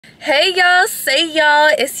Hey y'all, say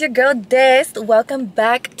y'all, it's your girl Des. Welcome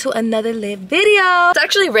back to another lit video. It's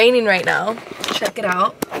actually raining right now. Check it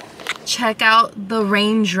out. Check out the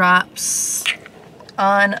raindrops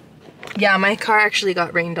on. Yeah, my car actually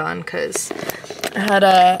got rained on because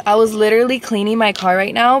I was literally cleaning my car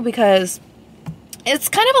right now because it's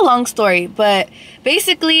kind of a long story, but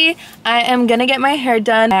basically I am gonna get my hair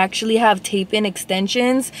done. I actually have tape-in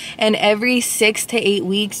extensions, and every 6 to 8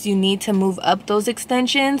 weeks you need to move up those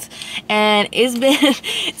extensions, and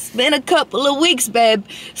it's been a couple of weeks, babe.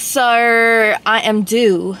 So I am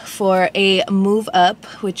due for a move up,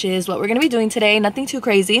 which is what we're gonna be doing today. Nothing too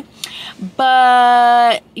crazy,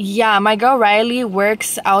 but yeah, my girl Riley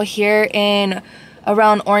works out here in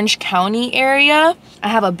around Orange County area. I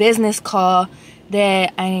have a business call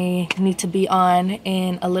that I need to be on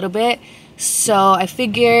in a little bit, so I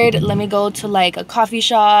figured let me go to like a coffee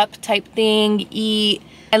shop type thing, eat.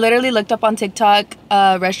 I literally looked up on TikTok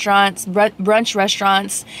restaurants, brunch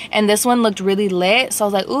restaurants, and this one looked really lit, so I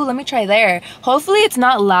was like, ooh, let me try there. Hopefully it's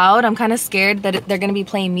not loud. I'm kind of scared that they're gonna be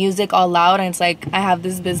playing music all loud, and it's like I have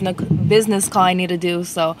this business call I need to do,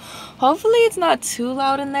 so hopefully it's not too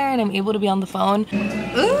loud in there and I'm able to be on the phone.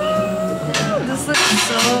 Ooh, this looks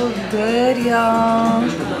so good, y'all.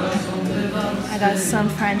 I got some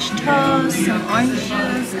French toast, some orange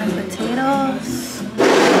juice, and potatoes.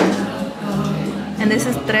 And this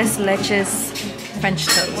is tres leches French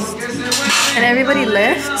toast. And everybody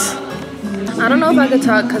lift. I don't know if I could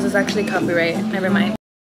talk because it's actually copyright. Never mind.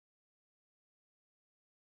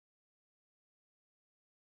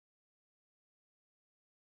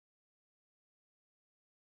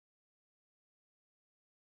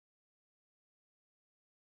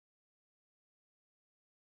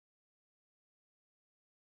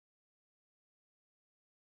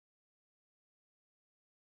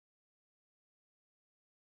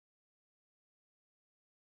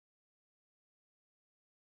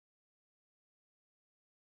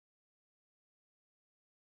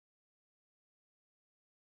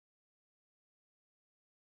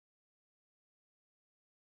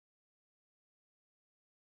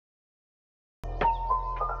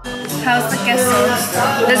 How's the queso?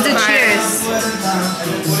 Let's do cheers.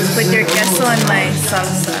 With your queso and my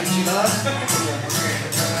salsa.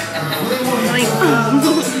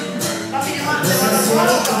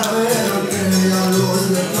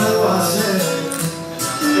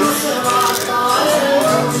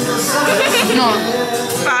 No.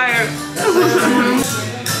 Fire.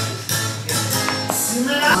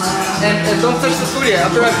 And don't touch the food yet.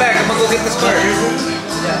 I'll be right back. I'm gonna go get this card.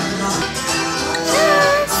 Yeah.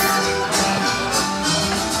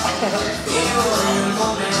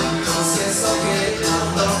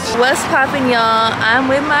 What's poppin', y'all? I'm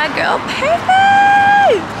with my girl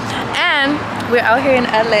Payday, and we're out here in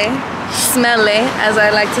LA, smelly, as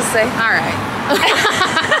I like to say. All right.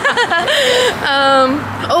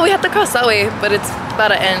 Oh, we have to cross that way, but it's about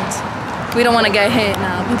to end. We don't want to get hit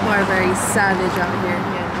now. People are very savage out here.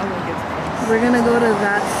 Yeah, we're gonna go to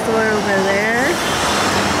that store over there.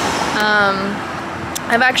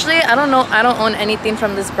 I don't own anything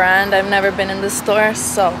from this brand. I've never been in this store,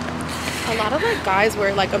 so. A lot of like guys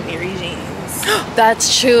wear like Amiri jeans.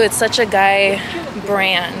 That's true. It's such a guy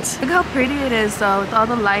brand. Look how pretty it is though, with all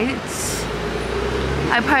the lights.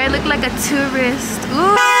 I probably look like a tourist.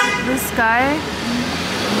 Ooh, this guy.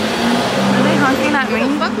 Are they honking at me? What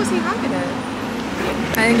the fuck was he honking at?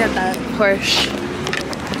 I didn't get that. Porsche.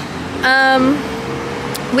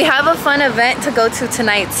 We have a fun event to go to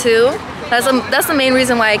tonight too. That's the main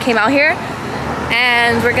reason why I came out here.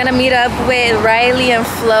 And we're gonna meet up with Riley and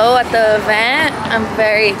Flo at the event. I'm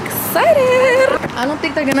very excited. I don't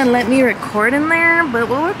think they're gonna let me record in there, but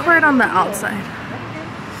we'll record on the outside.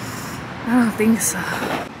 I don't think so.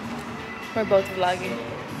 We're both vlogging.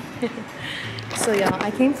 So y'all,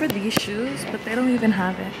 I came for these shoes, but they don't even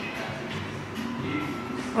have it.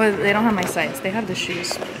 Or they don't have my size. They have the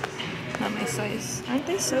shoes, but not my size. Aren't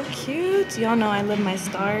they so cute? Y'all know I love my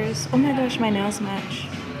stars. Oh my gosh, my nails match.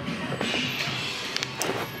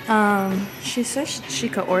 She says she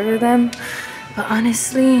could order them, but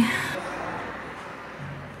honestly,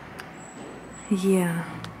 yeah.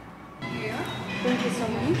 Thank you so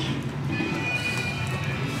much.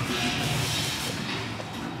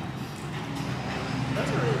 Those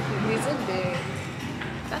are really cute. These look big.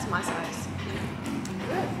 That's my size.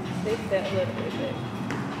 They fit a little bit big.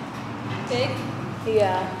 Big?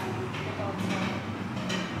 Yeah.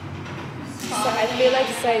 So I feel like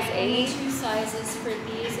size 8. Two sizes for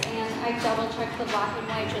these, and I double checked the black and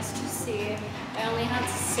white just to see. I only had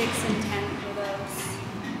 6 and 10 for those.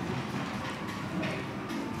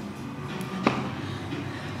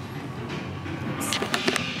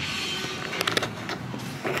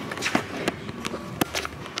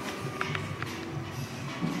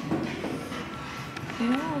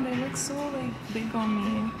 like big on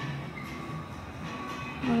me.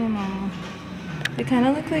 I don't know. They kind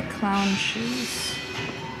of look like clown shoes.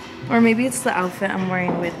 Or maybe it's the outfit I'm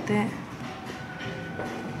wearing with it.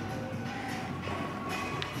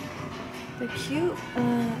 They're cute.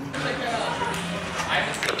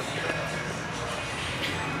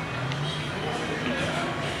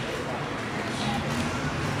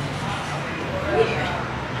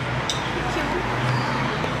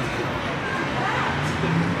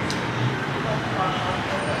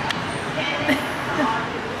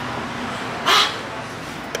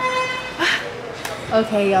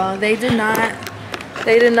 Okay, y'all, they did not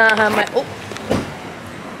have my,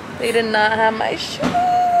 they did not have my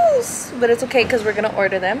shoes, but it's okay because we're gonna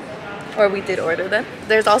order them, or we did order them.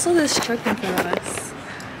 There's also this truck in front of us.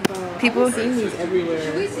 People, I've seen these everywhere.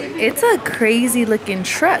 it's a crazy looking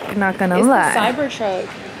truck, not gonna lie. It's the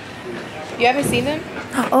Cybertruck. You haven't seen them?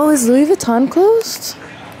 Oh, is Louis Vuitton closed?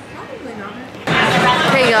 Probably not.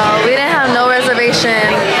 Hey y'all, we didn't have no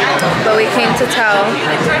reservation, but we came to Tao.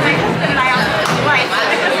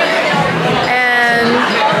 And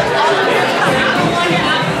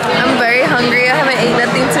I'm very hungry. I haven't ate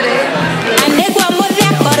nothing today.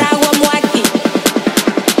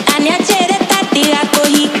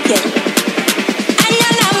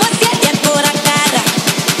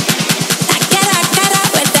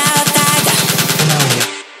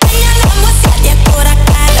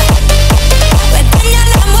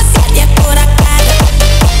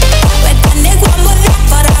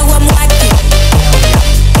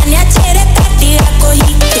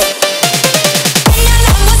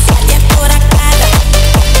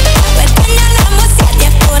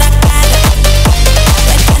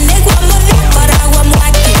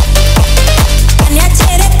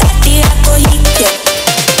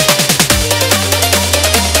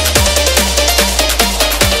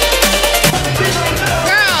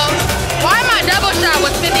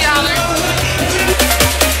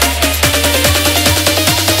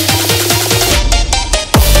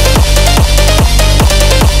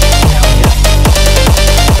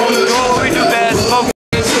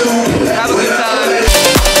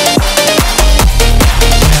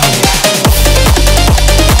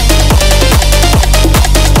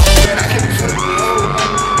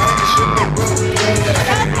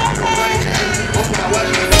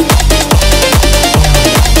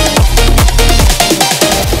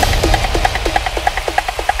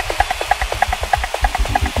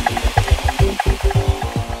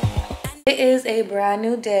 It is a brand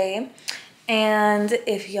new day, and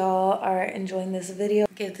if y'all are enjoying this video,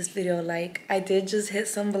 give this video a like. I did just hit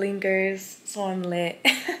some blinkers, so I'm lit.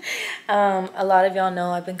 A lot of y'all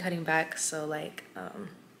know I've been cutting back, so like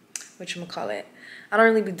whatchamacallit, I don't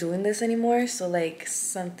really be doing this anymore, so like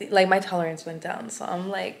something like my tolerance went down, so I'm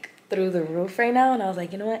like through the roof right now. And I was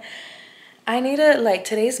like, you know what, I need to, like,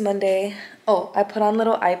 today's Monday. Oh, I put on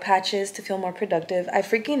little eye patches to feel more productive. I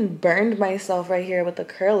freaking burned myself right here with the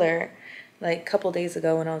curler like a couple days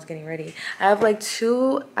ago when I was getting ready. I have like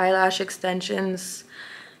 2 eyelash extensions.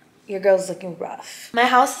 Your girl's looking rough. My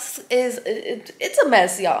house is, it's a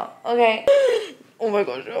mess, y'all, okay? Oh my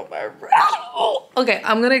gosh, oh my god. Okay,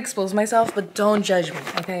 I'm gonna expose myself, but don't judge me,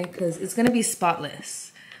 okay? Because it's gonna be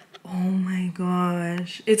spotless. Oh my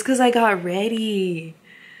gosh. It's because I got ready.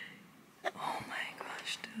 Oh my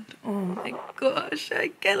gosh, dude. Oh my gosh.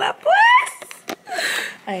 Que la pues.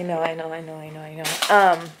 I know.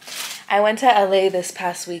 I went to LA this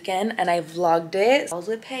past weekend and I vlogged it. I was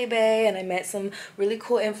with Pei Bei and I met some really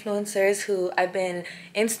cool influencers who I've been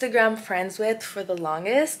Instagram friends with for the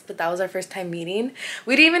longest, but that was our first time meeting.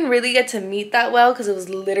 We didn't even really get to meet that well because it was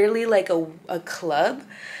literally like a club.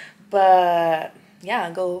 But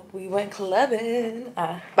yeah, we went clubbing.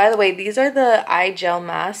 By the way, these are the eye gel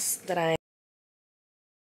masks that I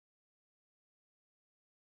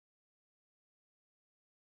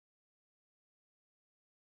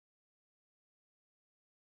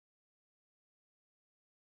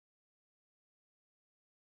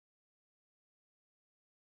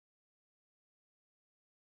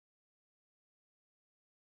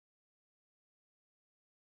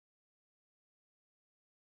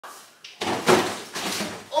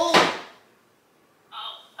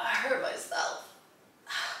hurt myself.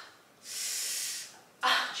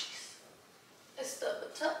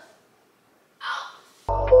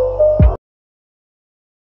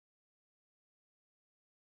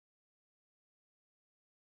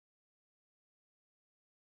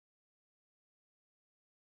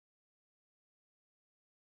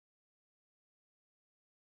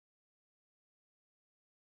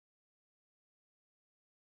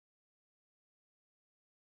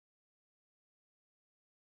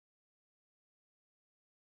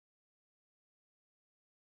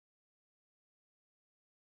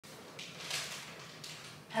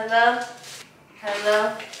 Hello?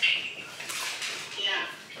 Hello? Yeah.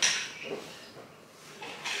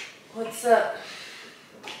 What's up?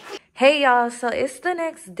 Hey y'all, so it's the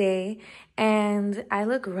next day and I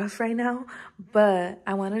look rough right now, but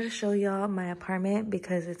I wanted to show y'all my apartment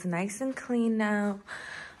because it's nice and clean now.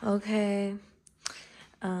 Okay.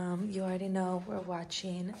 You already know we're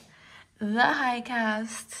watching the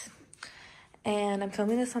Highcast. And I'm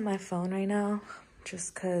filming this on my phone right now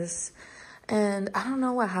just cause, and I don't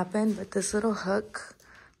know what happened, but this little hook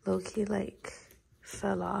low-key like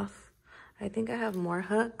fell off. I think I have more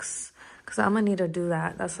hooks because I'm gonna need to do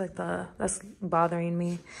that. That's bothering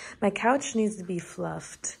me. My couch needs to be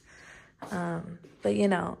fluffed. But you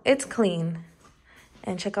know, it's clean.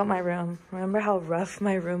 And check out my room. Remember how rough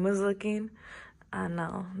my room was looking? I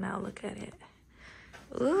know, now look at it.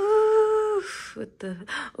 Ooh,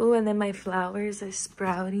 and then my flowers are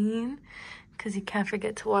sprouting. Cause you can't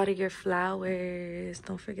forget to water your flowers.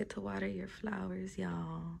 Don't forget to water your flowers,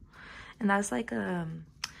 y'all. And that's like a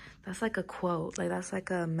quote, like that's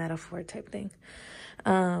like a metaphor type thing.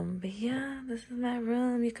 But yeah, this is my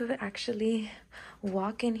room. You could actually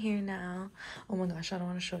walk in here now. Oh my gosh, I don't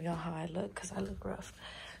want to show y'all how I look because I look rough.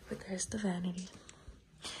 But there's the vanity.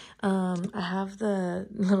 I have the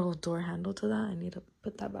little door handle to that. I need to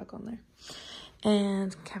put that back on there.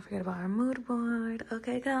 And can't forget about our mood board.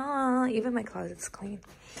 Okay, go on. Even my closet's clean.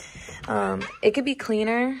 It could be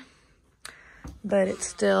cleaner, but it's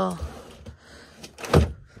still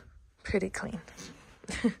pretty clean.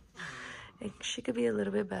 She could be a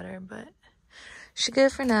little bit better, but she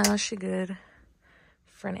good for now. She good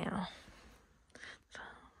for now. So,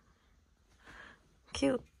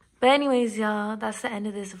 cute. But anyways, y'all, that's the end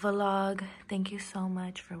of this vlog. Thank you so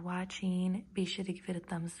much for watching. Be sure to give it a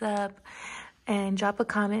thumbs up and drop a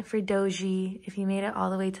comment for Doji. If you made it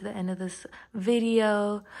all the way to the end of this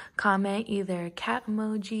video, comment either a cat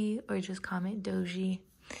emoji or just comment Doji.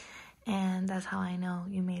 And that's how I know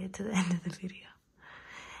you made it to the end of the video.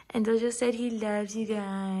 And Dojo said he loves you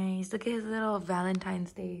guys. Look at his little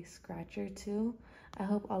Valentine's Day scratcher too. I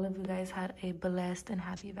hope all of you guys had a blessed and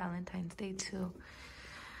happy Valentine's Day too.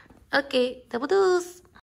 Okay, double deuce.